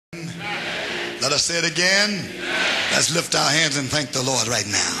Let us say it again. Let's lift our hands and thank the Lord right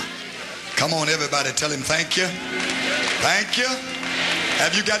now. Come on, everybody, tell him thank you. Thank you.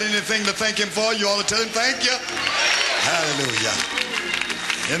 Have you got anything to thank him for? You ought to tell him thank you. Hallelujah.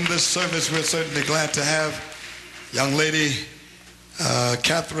 In this service, we're certainly glad to have young lady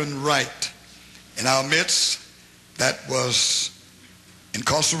Catherine Wright in our midst that was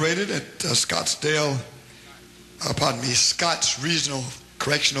incarcerated at Scotts Regional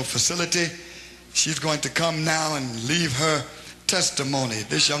Correctional Facility. She's going to come now and leave her testimony.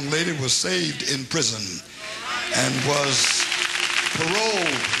 This young lady was saved in prison and was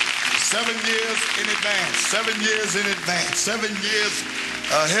paroled 7 years in advance, 7 years in advance, 7 years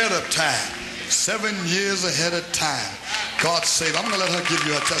ahead of time, 7 years ahead of time. God save. I'm going to let her give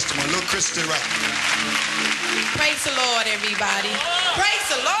you her testimony. Little Christy Wright. Praise the Lord, everybody. Praise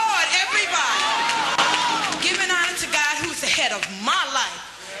the Lord, everybody. Giving honor to God who's the head of my life.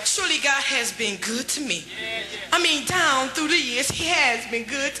 Surely God has been good to me. I mean, down through the years, he has been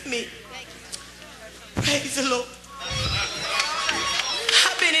good to me. Praise the Lord.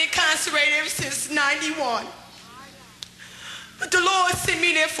 I've been incarcerated ever since 91. But the Lord sent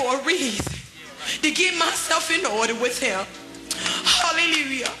me there for a reason, to get myself in order with him.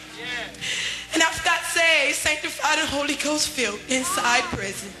 Hallelujah. And I've got saved, sanctified, and Holy Ghost filled inside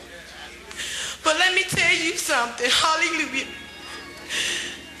prison. But let me tell you something. Hallelujah.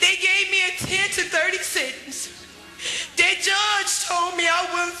 They gave me a 10 to 30 sentence. Their judge told me I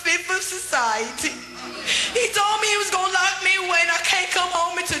wasn't fit for society. He told me he was going to lock me away and I can't come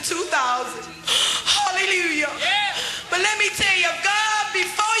home until 2000. Hallelujah. But let me tell you, if God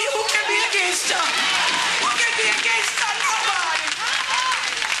before you, who can be against you? Who can be against you? Nobody.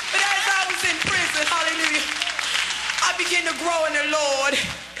 But as I was in prison, hallelujah, I began to grow in the Lord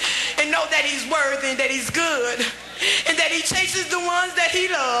and know that he's worthy and that he's good and that he chases the ones that he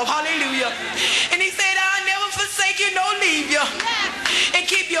loves. Hallelujah. And he said, I'll never forsake you nor leave you. And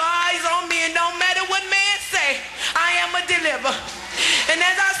keep your eyes on me, and no matter what man say, I am a deliverer. And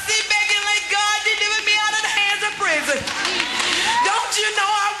as I sit back and let God deliver me out of the hands of prison, don't you know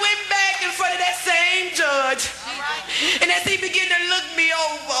I went back in front of that same judge. And as he began to look me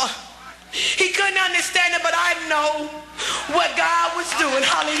over, he couldn't understand it, but I know what God was doing.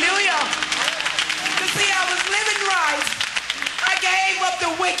 Hallelujah. To see I was living right, I gave up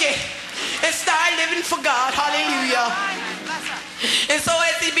the wicked and started living for God. Hallelujah. And so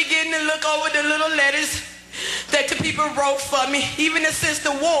as he began to look over the little letters that the people wrote for me, even the sister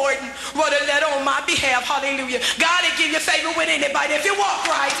Warden wrote a letter on my behalf. Hallelujah. God will give you favor with anybody if you walk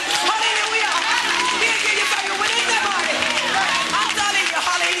right. Hallelujah. He'll give you favor with anybody. I'm telling you,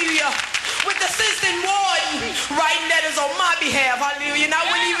 hallelujah. With the sister Warden writing letters on my behalf. Hallelujah. And I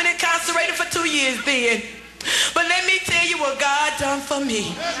wasn't even incarcerated for 2 years then. But let me tell you what God done for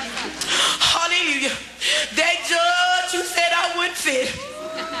me. Hallelujah. That judge who said I wouldn't fit,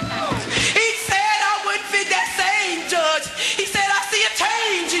 he said I wouldn't fit. That same judge, he said, I see a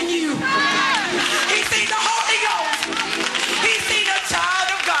change in you. He seen the Holy Ghost. He seen a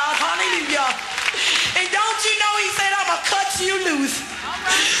child of God. Hallelujah. And don't you know, he said, I'm going to cut you loose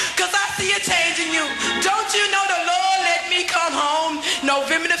because I see a change in you. Don't you know the Lord let me come home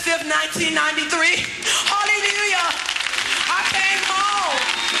November the 5th, 1993? Hallelujah. I came home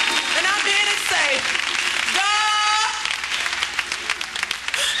and I'm here to say, God,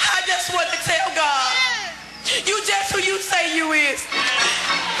 I just want to tell God, you just who you say you is.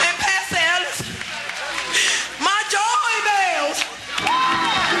 And Pastor Ellis, my joy bells.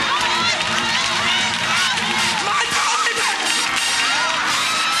 My joy bells.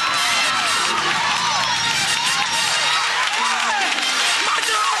 My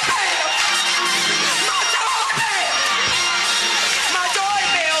joy bells. My joy bells. My joy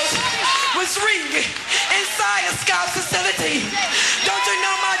bells was ringing inside a Scout facility. Don't you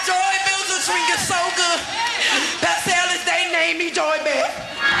know my joy bells was ringing so good? Pastor Ellis, they named me Joy Bell.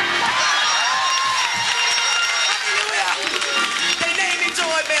 Hallelujah. They named me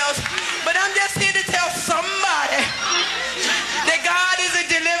Joy Bells. But I'm just here to tell somebody that God is a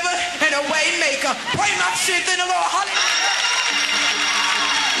deliverer and a way maker. Pray my strength in the Lord. Hallelujah.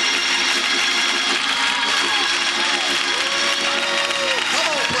 Come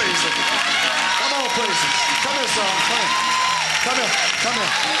on, praise him. Come on, praise him. Come here, son. Come here. Come here. Come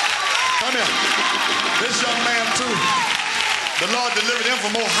here. Come here. This young man, too, the Lord delivered him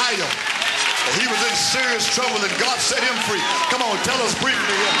from Ohio. He was in serious trouble and God set him free. Come on, tell us briefly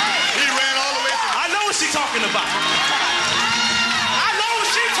here. He ran all the way. I know what she's talking about.